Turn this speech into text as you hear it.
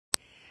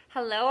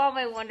Hello, all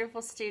my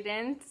wonderful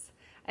students.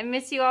 I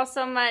miss you all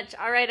so much.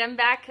 All right, I'm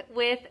back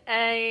with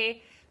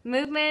a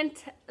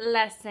movement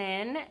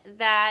lesson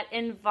that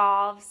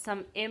involves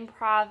some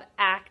improv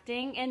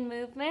acting and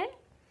movement.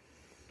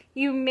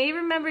 You may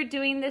remember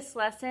doing this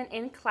lesson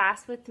in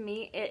class with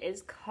me. It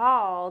is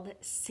called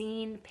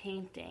scene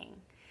painting.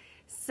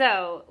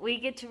 So we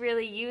get to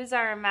really use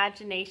our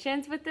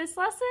imaginations with this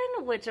lesson,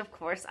 which of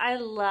course I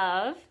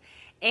love,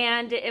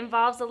 and it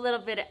involves a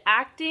little bit of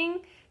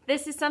acting.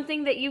 This is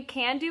something that you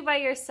can do by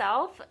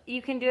yourself.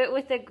 You can do it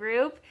with a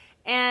group,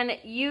 and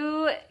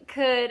you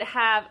could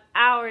have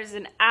hours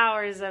and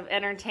hours of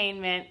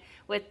entertainment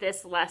with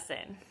this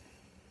lesson.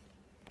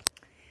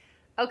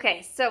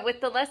 Okay, so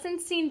with the lesson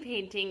scene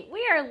painting,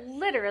 we are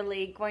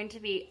literally going to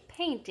be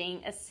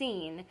painting a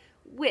scene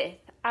with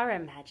our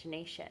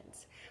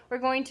imaginations. We're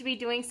going to be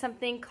doing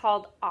something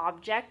called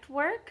object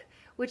work,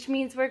 which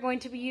means we're going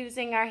to be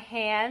using our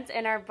hands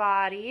and our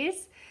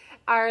bodies,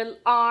 our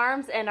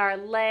arms and our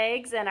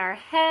legs and our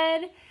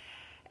head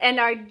and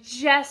our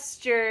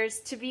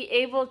gestures to be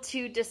able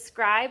to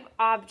describe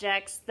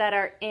objects that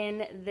are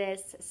in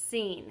this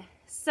scene.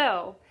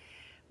 So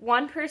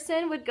one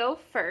person would go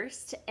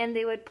first and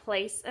they would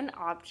place an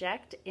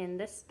object in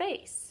the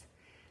space.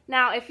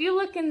 Now, if you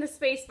look in the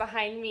space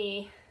behind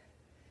me,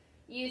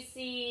 you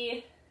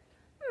see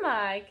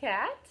my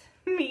cat,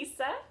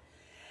 Misa.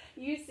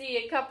 You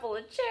see a couple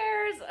of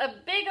chairs, a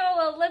big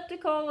old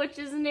elliptical, which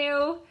is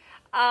new,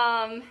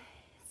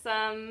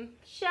 some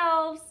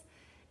shelves,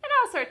 and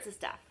all sorts of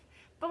stuff.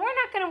 But we're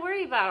not going to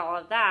worry about all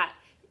of that.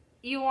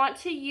 You want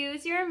to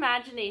use your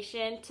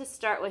imagination to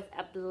start with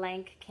a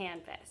blank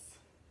canvas.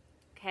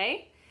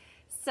 Okay?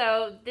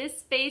 So this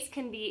space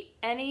can be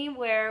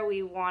anywhere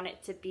we want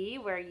it to be.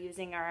 We're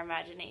using our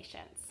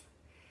imaginations.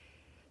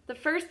 The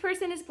first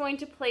person is going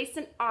to place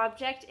an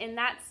object in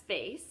that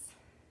space,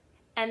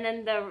 and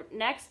then the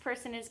next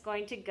person is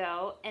going to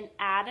go and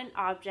add an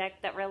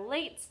object that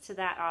relates to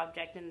that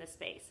object in the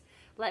space.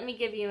 Let me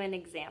give you an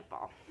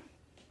example.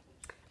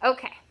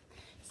 Okay,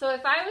 so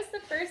if I was the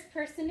first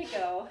person to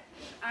go,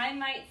 I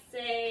might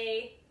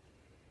say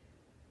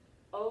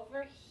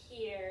over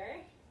here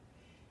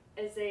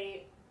is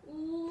a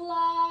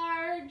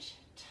large,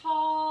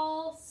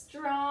 tall,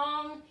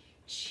 strong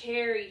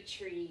cherry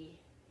tree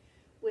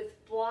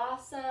with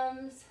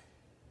blossoms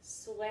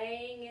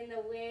swaying in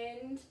the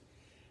wind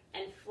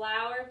and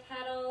flower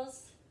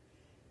petals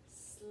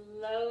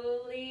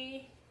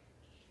slowly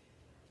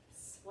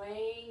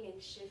swaying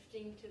and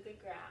shifting to the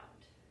ground.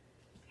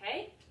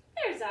 Okay,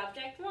 there's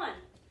object one.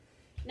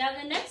 Now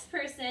the next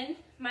person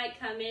might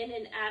come in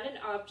and add an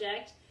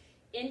object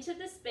into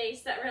the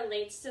space that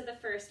relates to the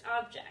first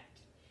object.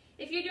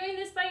 If you're doing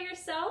this by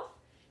yourself,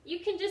 you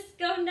can just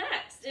go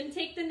next and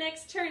take the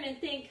next turn and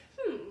think,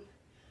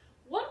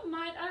 what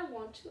might I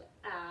want to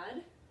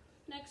add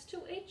next to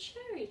a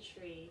cherry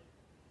tree?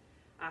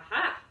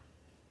 Aha!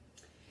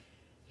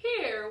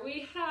 Here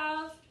we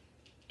have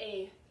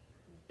a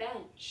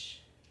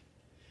bench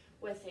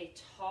with a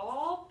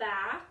tall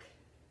back,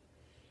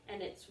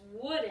 and it's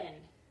wooden.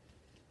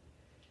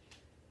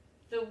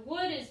 The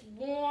wood is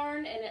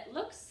worn and it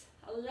looks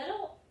a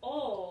little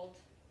old,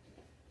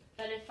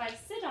 but if I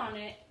sit on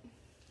it,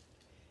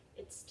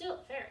 it's still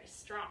very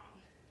strong.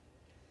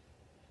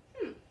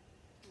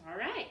 All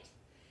right.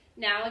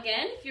 Now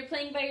again, if you're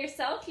playing by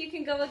yourself, you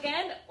can go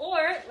again,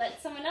 or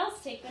let someone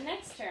else take the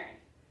next turn.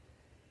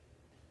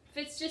 If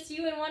it's just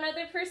you and one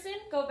other person,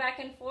 go back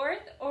and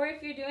forth, or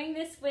if you're doing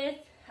this with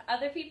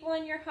other people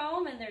in your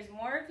home and there's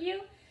more of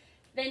you,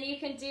 then you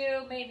can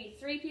do maybe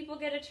 3 people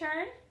get a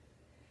turn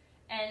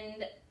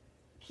and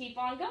keep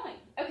on going.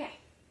 Okay,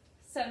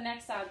 so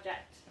next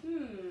object.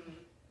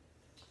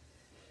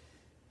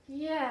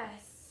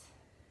 Yes,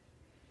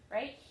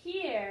 right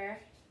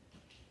here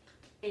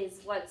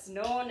is what's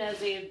known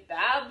as a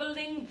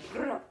babbling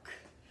brook.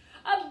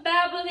 A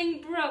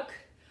babbling brook,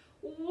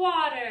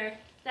 water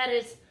that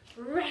is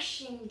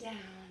rushing down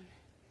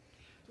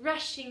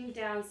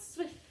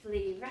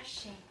swiftly,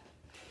 rushing.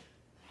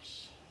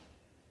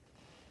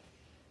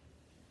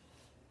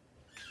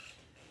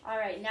 All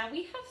right, now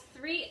we have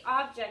 3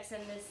 objects in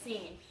this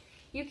scene.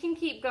 You can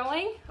keep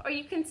going or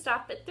you can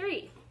stop at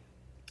 3.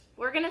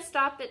 We're gonna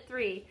stop at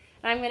 3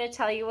 and I'm gonna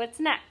tell you what's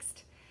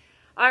next.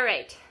 All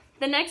right.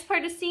 The next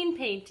part of scene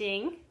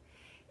painting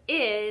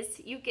is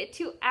you get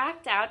to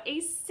act out a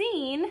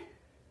scene,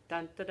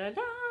 dun, dun, dun,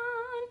 dun,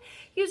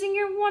 using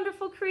your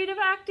wonderful creative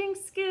acting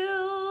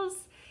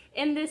skills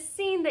in this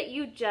scene that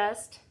you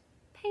just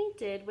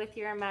painted with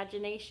your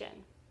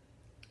imagination.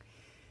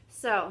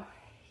 So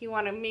you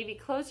want to maybe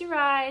close your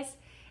eyes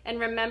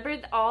and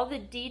remember all the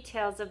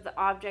details of the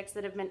objects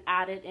that have been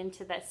added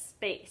into that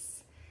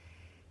space.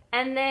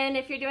 And then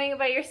if you're doing it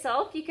by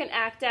yourself, you can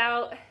act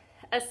out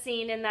a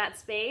scene in that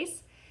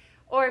space.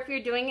 Or if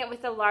you're doing it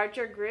with a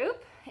larger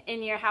group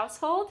in your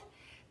household,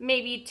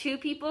 maybe 2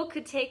 people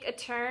could take a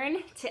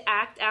turn to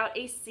act out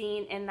a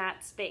scene in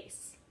that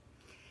space.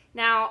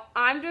 Now,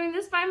 I'm doing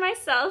this by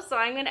myself, so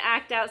I'm going to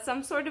act out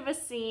some sort of a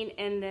scene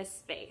in this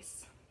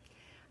space.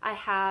 I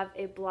have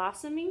a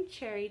blossoming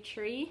cherry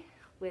tree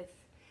with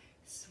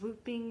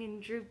swooping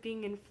and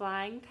drooping and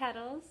flying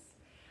petals.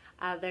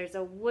 There's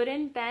a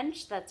wooden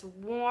bench that's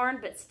worn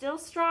but still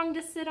strong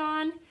to sit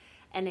on,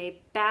 and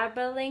a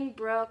babbling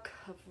brook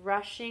of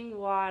rushing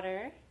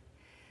water.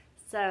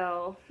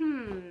 So,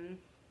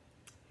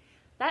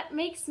 that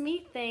makes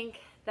me think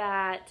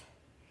that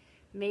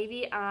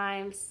maybe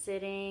I'm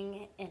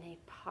sitting in a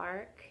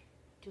park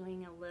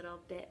doing a little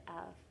bit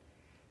of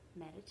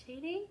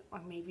meditating, or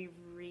maybe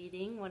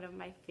reading one of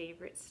my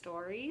favorite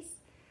stories.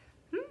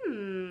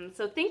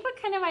 So think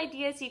what kind of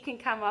ideas you can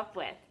come up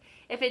with.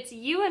 If it's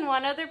you and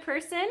one other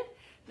person,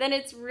 then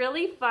it's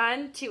really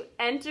fun to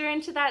enter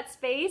into that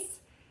space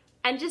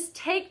and just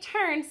take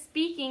turns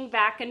speaking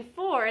back and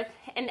forth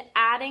and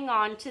adding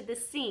on to the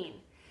scene.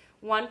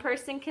 One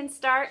person can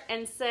start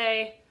and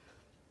say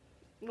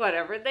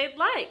whatever they'd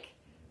like.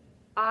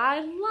 I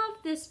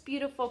love this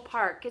beautiful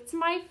park. It's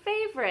my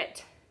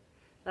favorite.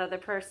 The other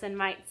person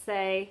might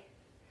say,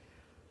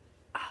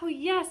 oh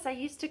yes, I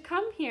used to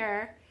come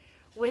here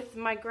with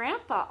my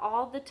grandpa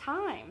all the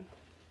time.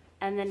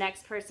 And the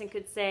next person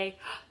could say,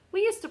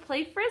 we used to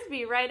play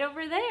Frisbee right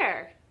over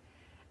there.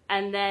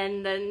 And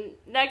then the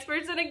next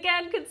person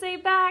again could say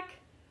back,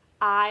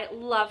 I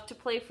love to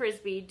play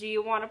Frisbee. Do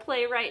you want to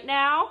play right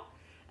now?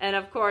 And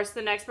of course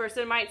the next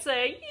person might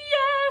say,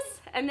 yes!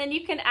 And then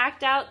you can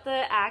act out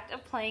the act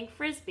of playing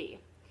Frisbee.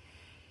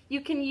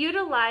 You can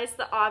utilize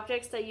the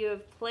objects that you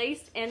have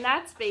placed in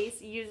that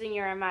space using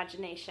your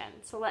imagination.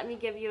 So let me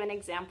give you an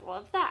example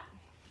of that.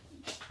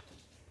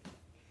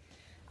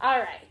 All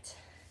right.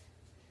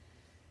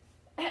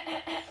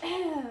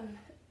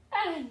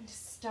 And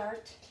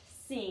start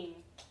scene.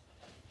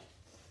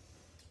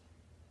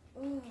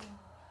 Ooh,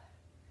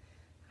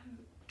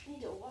 I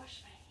need to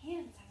wash my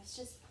hands. I was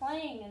just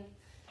playing in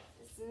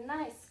this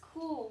nice,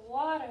 cool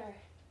water.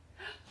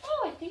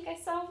 Oh, I think I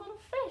saw a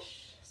little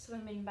fish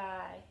swimming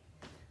by.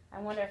 I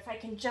wonder if I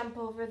can jump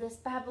over this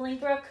babbling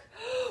brook.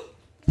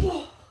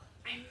 Whoa,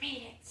 I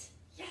made it.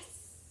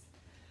 Yes.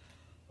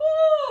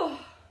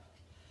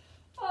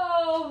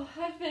 Oh,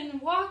 I've been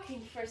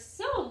walking for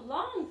so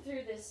long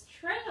through this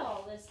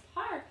trail, this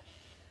park.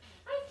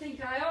 I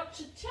think I ought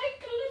to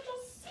take a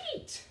little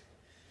seat.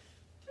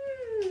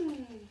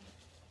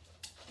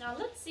 Now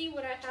let's see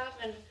what I have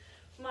in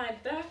my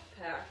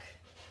backpack.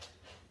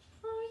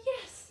 Oh,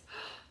 yes.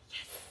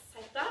 Yes,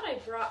 I thought I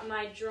brought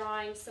my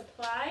drawing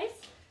supplies,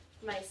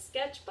 my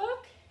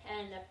sketchbook,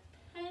 and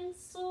a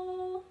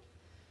pencil.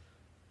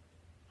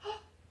 Oh,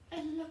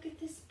 and look at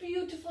this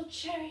beautiful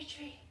cherry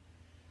tree.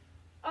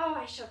 Oh,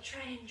 I shall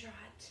try and draw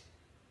it.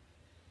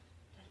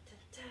 Da,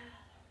 da, da.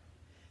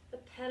 The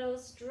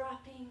petals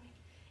dropping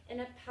in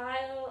a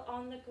pile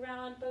on the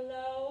ground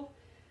below.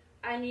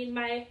 I need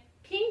my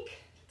pink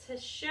to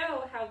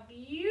show how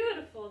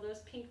beautiful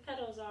those pink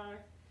petals are.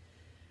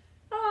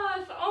 Oh,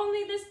 if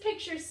only this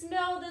picture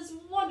smelled as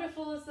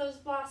wonderful as those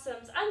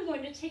blossoms. I'm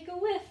going to take a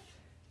whiff.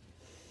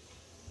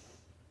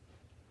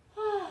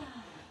 Oh,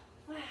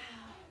 wow.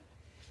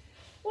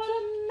 What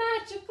a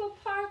magical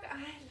park. I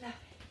love it.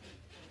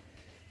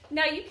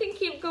 Now you can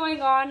keep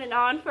going on and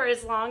on for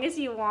as long as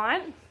you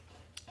want,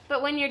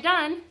 but when you're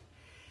done,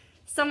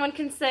 someone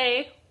can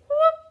say,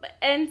 whoop,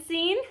 end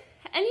scene,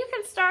 and you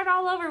can start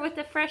all over with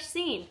a fresh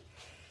scene.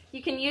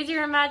 You can use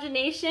your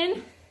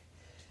imagination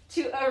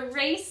to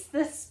erase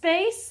the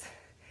space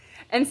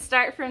and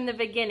start from the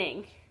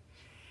beginning.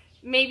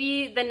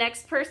 Maybe the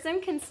next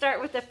person can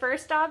start with the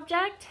first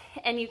object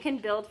and you can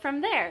build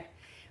from there.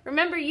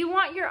 Remember, you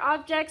want your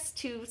objects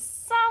to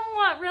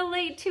somewhat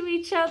relate to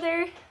each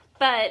other,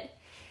 but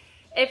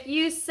if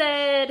you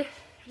said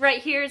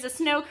right here is a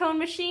snow cone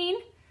machine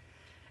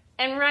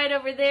and right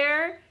over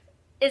there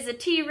is a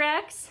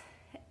T-Rex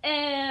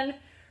and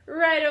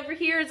right over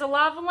here is a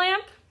lava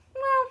lamp,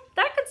 well,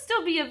 that could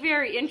still be a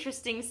very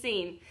interesting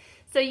scene.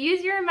 So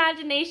use your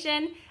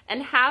imagination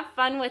and have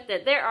fun with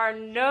it. There are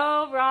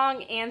no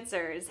wrong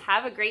answers.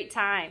 Have a great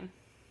time.